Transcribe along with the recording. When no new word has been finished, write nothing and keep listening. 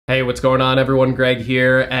Hey, what's going on everyone? Greg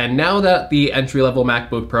here, and now that the entry-level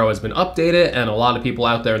MacBook Pro has been updated and a lot of people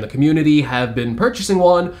out there in the community have been purchasing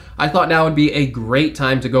one, I thought now would be a great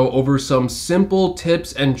time to go over some simple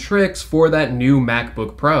tips and tricks for that new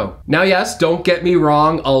MacBook Pro. Now yes, don't get me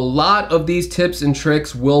wrong, a lot of these tips and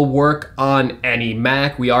tricks will work on any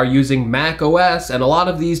Mac. We are using Mac OS, and a lot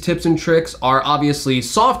of these tips and tricks are obviously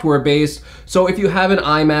software-based, so if you have an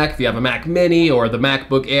iMac, if you have a Mac Mini or the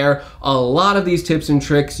MacBook Air, a lot of these tips and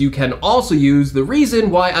tricks you can also use. The reason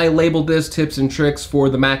why I labeled this tips and tricks for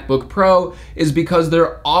the MacBook Pro is because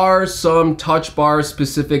there are some touch bar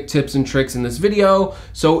specific tips and tricks in this video,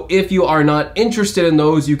 so if you are not interested in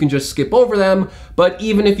those, you can just skip over them. But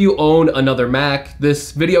even if you own another Mac,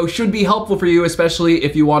 this video should be helpful for you, especially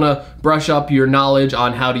if you want to brush up your knowledge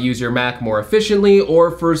on how to use your Mac more efficiently,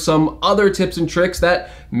 or for some other tips and tricks that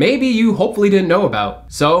maybe you hopefully didn't know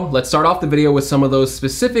about. So let's start off the video with some of those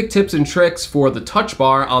specific tips and tricks for the touch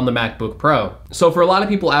bar on the MacBook Pro. So for a lot of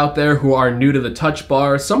people out there who are new to the touch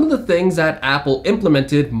bar, some of the things that Apple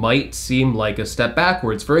implemented might seem like a step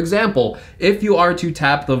backwards. For example, if you are to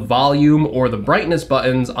tap the volume or the brightness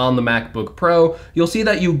buttons on the MacBook Pro, you'll see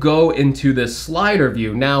that you go into this slider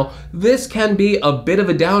view. Now, this can be a bit of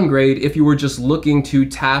a downgrade if you were just looking to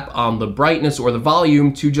tap on the brightness or the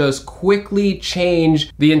volume to just quickly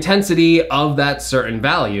change the intensity of that certain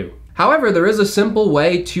value. However, there is a simple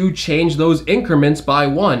way to change those increments by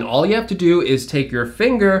one. All you have to do is take your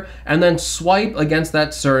finger and then swipe against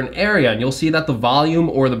that certain area, and you'll see that the volume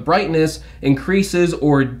or the brightness increases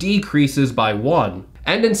or decreases by one.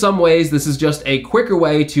 And in some ways, this is just a quicker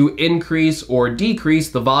way to increase or decrease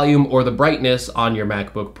the volume or the brightness on your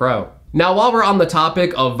MacBook Pro. Now, while we're on the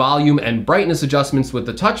topic of volume and brightness adjustments with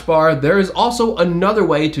the touch bar, there is also another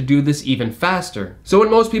way to do this even faster. So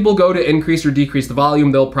when most people go to increase or decrease the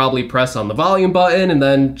volume, they'll probably press on the volume button and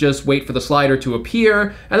then just wait for the slider to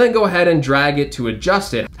appear and then go ahead and drag it to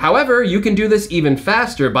adjust it. However, you can do this even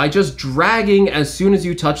faster by just dragging as soon as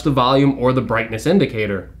you touch the volume or the brightness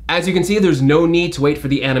indicator. As you can see, there's no need to wait for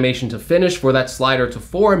the animation to finish for that slider to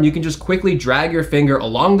form. You can just quickly drag your finger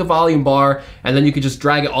along the volume bar, and then you can just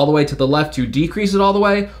drag it all the way to the left to decrease it all the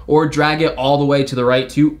way, or drag it all the way to the right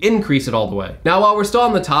to increase it all the way. Now, while we're still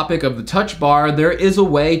on the topic of the touch bar, there is a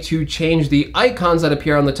way to change the icons that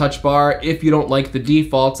appear on the touch bar if you don't like the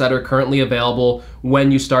defaults that are currently available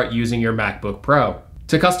when you start using your MacBook Pro.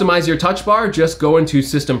 To customize your touch bar, just go into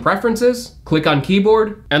System Preferences, click on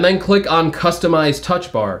Keyboard, and then click on Customize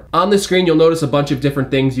Touch Bar. On the screen, you'll notice a bunch of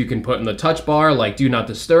different things you can put in the touch bar, like Do Not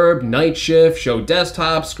Disturb, Night Shift, Show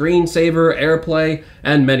Desktop, Screensaver, AirPlay,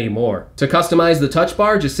 and many more. To customize the touch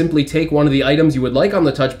bar, just simply take one of the items you would like on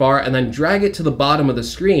the touch bar and then drag it to the bottom of the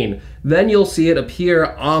screen. Then you'll see it appear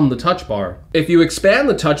on the touch bar. If you expand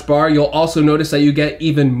the touch bar, you'll also notice that you get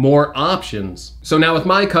even more options. So now with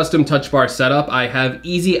my custom touch bar setup, I have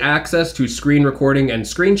easy access to screen recording and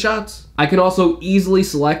screenshots. I can also easily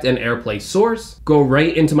select an AirPlay source, go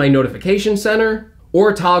right into my notification center,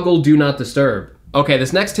 or toggle Do Not Disturb. Okay,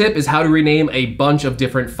 this next tip is how to rename a bunch of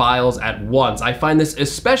different files at once. I find this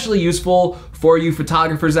especially useful for you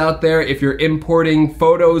photographers out there. If you're importing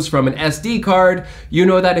photos from an SD card, you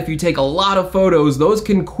know that if you take a lot of photos, those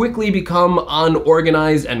can quickly become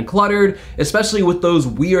unorganized and cluttered, especially with those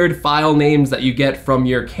weird file names that you get from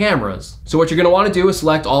your cameras. So what you're gonna wanna do is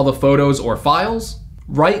select all the photos or files,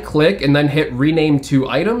 right-click, and then hit Rename to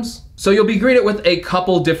Items. So you'll be greeted with a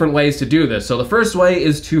couple different ways to do this. So the first way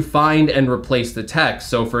is to find and replace the text.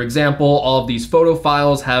 So for example, all of these photo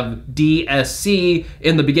files have DSC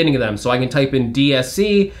in the beginning of them. So I can type in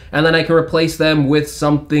DSC and then I can replace them with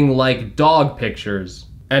something like dog pictures.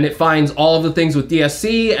 And it finds all of the things with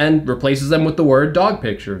DSC and replaces them with the word dog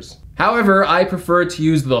pictures. However, I prefer to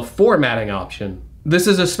use the formatting option. This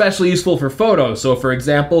is especially useful for photos. So for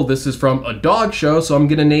example, this is from a dog show, so I'm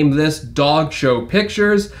gonna name this Dog Show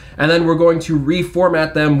Pictures, and then we're going to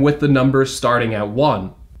reformat them with the numbers starting at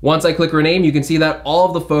 1. Once I click rename, you can see that all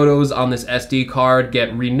of the photos on this SD card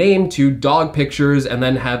get renamed to dog pictures and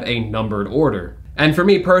then have a numbered order. And for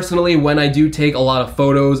me personally, when I do take a lot of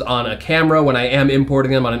photos on a camera, when I am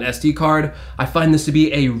importing them on an SD card, I find this to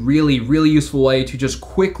be a really useful way to just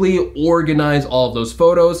quickly organize all of those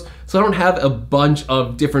photos so I don't have a bunch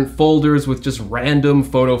of different folders with just random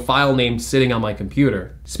photo file names sitting on my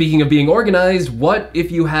computer. Speaking of being organized, what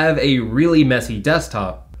if you have a really messy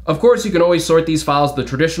desktop? Of course, you can always sort these files the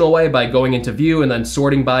traditional way by going into View and then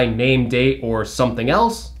sorting by name, date, or something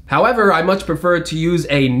else. However, I much prefer to use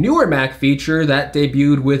a newer Mac feature that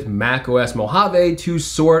debuted with macOS Mojave to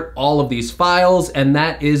sort all of these files, and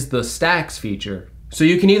that is the Stacks feature. So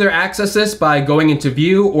you can either access this by going into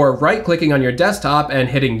View or right-clicking on your desktop and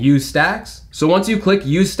hitting Use Stacks. So once you click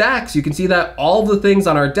Use Stacks, you can see that all the things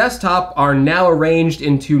on our desktop are now arranged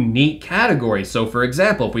into neat categories. So for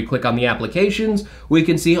example, if we click on the applications, we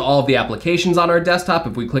can see all of the applications on our desktop.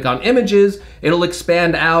 If we click on images, it'll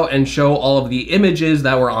expand out and show all of the images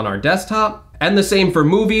that were on our desktop. And the same for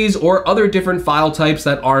movies or other different file types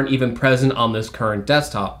that aren't even present on this current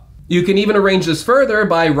desktop. You can even arrange this further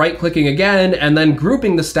by right-clicking again and then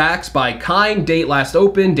grouping the stacks by kind, date last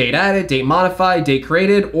opened, date added, date modified, date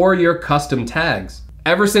created, or your custom tags.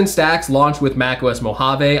 Ever since Stacks launched with macOS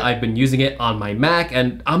Mojave, I've been using it on my Mac,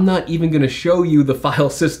 and I'm not even going to show you the file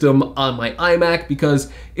system on my iMac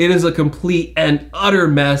because it is a complete and utter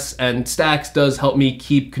mess, and Stacks does help me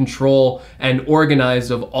keep control and organized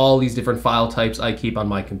of all these different file types I keep on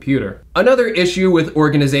my computer. Another issue with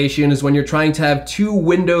organization is when you're trying to have two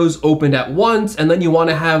windows opened at once and then you want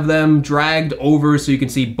to have them dragged over so you can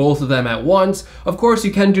see both of them at once. Of course,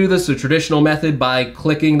 you can do this the traditional method by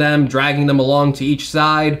clicking them, dragging them along to each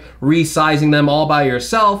side, resizing them all by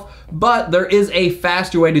yourself, but there is a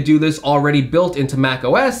faster way to do this already built into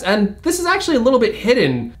macOS, and this is actually a little bit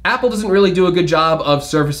hidden. Apple doesn't really do a good job of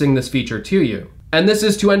surfacing this feature to you. And this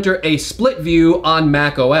is to enter a split view on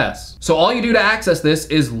macOS. So all you do to access this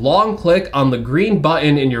is long click on the green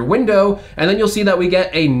button in your window, and then you'll see that we get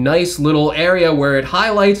a nice little area where it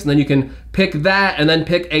highlights, and then you can pick that and then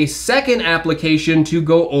pick a second application to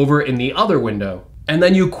go over in the other window. And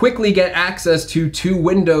then you quickly get access to two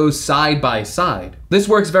windows side by side. This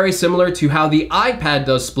works very similar to how the iPad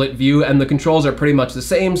does split view, and the controls are pretty much the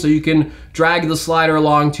same, so you can drag the slider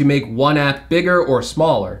along to make one app bigger or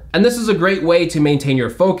smaller. And this is a great way to maintain your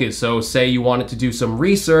focus. So say you wanted to do some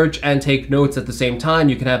research and take notes at the same time,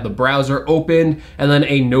 you can have the browser open and then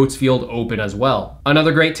a notes field open as well.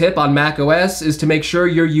 Another great tip on macOS is to make sure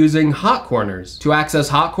you're using hot corners. To access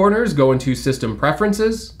hot corners, go into System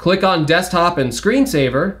Preferences, click on Desktop and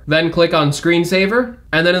Screensaver, then click on Screensaver,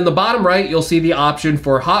 and then in the bottom right, you'll see the option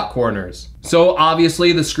for hot corners. So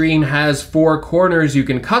obviously the screen has 4 corners you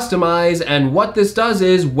can customize, and what this does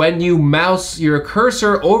is when you mouse your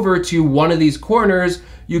cursor over to one of these corners,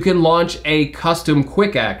 you can launch a custom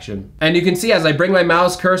quick action. And you can see as I bring my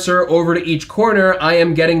mouse cursor over to each corner, I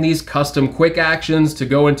am getting these custom quick actions to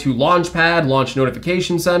go into Launchpad, Launch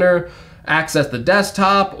Notification Center, access the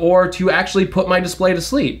desktop, or to actually put my display to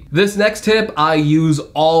sleep. This next tip I use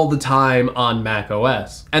all the time on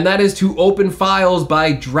macOS, and that is to open files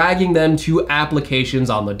by dragging them to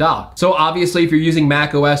applications on the dock. So obviously if you're using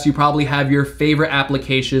macOS, you probably have your favorite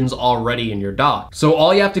applications already in your dock. So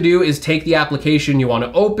all you have to do is take the application you want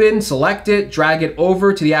to open, select it, drag it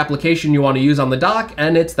over to the application you want to use on the dock,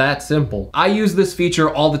 and it's that simple. I use this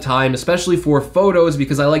feature all the time, especially for photos,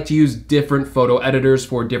 because I like to use different photo editors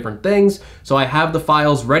for different things. So I have the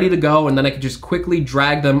files ready to go, and then I can just quickly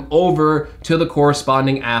drag them over to the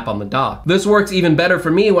corresponding app on the dock. This works even better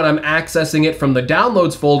for me when I'm accessing it from the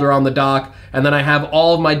downloads folder on the dock, and then I have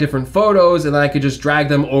all of my different photos, and then I could just drag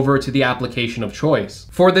them over to the application of choice.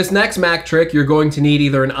 For this next Mac trick, you're going to need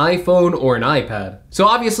either an iPhone or an iPad. So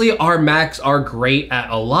obviously our Macs are great at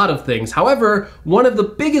a lot of things. However, one of the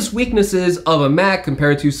biggest weaknesses of a Mac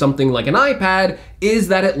compared to something like an iPad is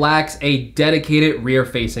that it lacks a dedicated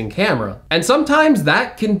rear-facing camera. And sometimes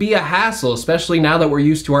that can be a hassle, especially now that we're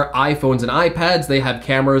used to our iPhones and iPads. They have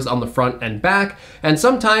cameras on the front and back. And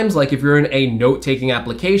sometimes, like if you're in a note-taking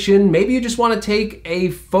application, maybe you just want to take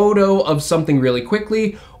a photo of something really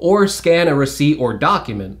quickly or scan a receipt or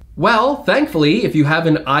document. Well, thankfully, if you have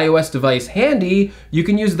an iOS device handy, you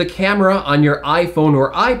can use the camera on your iPhone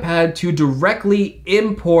or iPad to directly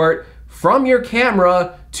import from your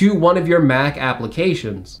camera to one of your Mac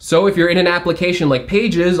applications. So if you're in an application like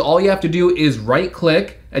Pages, all you have to do is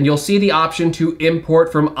right-click, and you'll see the option to import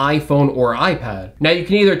from iPhone or iPad. Now you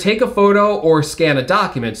can either take a photo or scan a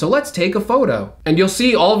document, so let's take a photo. And you'll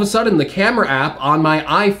see all of a sudden the camera app on my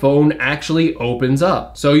iPhone actually opens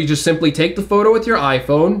up. So you just simply take the photo with your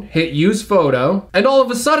iPhone, hit Use Photo, and all of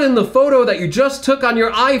a sudden the photo that you just took on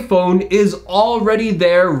your iPhone is already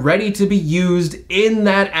there, ready to be used in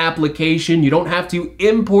that application. You don't have to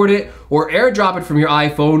import it or airdrop it from your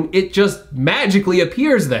iPhone, it just magically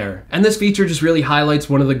appears there. And this feature just really highlights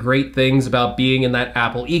one of the great things about being in that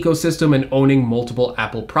Apple ecosystem and owning multiple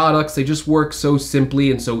Apple products. They just work so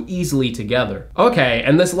simply and so easily together. Okay,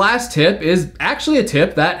 and this last tip is actually a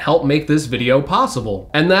tip that helped make this video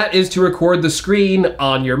possible, and that is to record the screen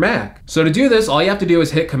on your Mac. So to do this, all you have to do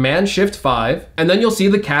is hit Command-Shift-5, and then you'll see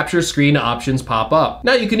the capture screen options pop up.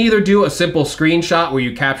 Now you can either do a simple screenshot where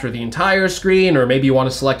you capture the entire screen, or maybe you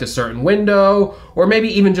want to select a certain window, or maybe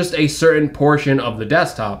even just a certain portion of the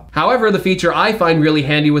desktop. However, the feature I find really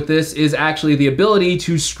handy with this is actually the ability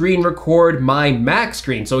to screen record my Mac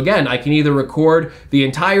screen. So again, I can either record the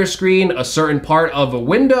entire screen, a certain part of a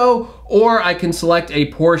window, or I can select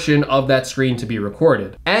a portion of that screen to be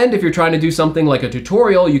recorded. And if you're trying to do something like a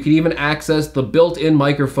tutorial, you can even access the built-in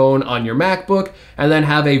microphone on your MacBook and then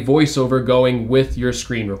have a voiceover going with your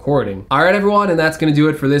screen recording. All right, everyone, and that's gonna do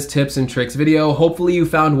it for this tips and tricks video. Hopefully you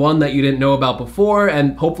found one that you didn't know about before,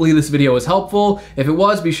 and hopefully this video was helpful. If it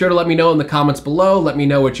was, be sure to let me know in the comments below. Let me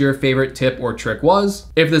know what your favorite tip or trick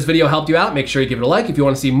was. If this video helped you out, make sure you give it a like. If you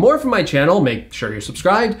wanna see more from my channel, make sure you're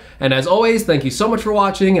subscribed. And as always, thank you so much for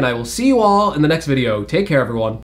watching, and I will see you all in the next video. Take care, everyone.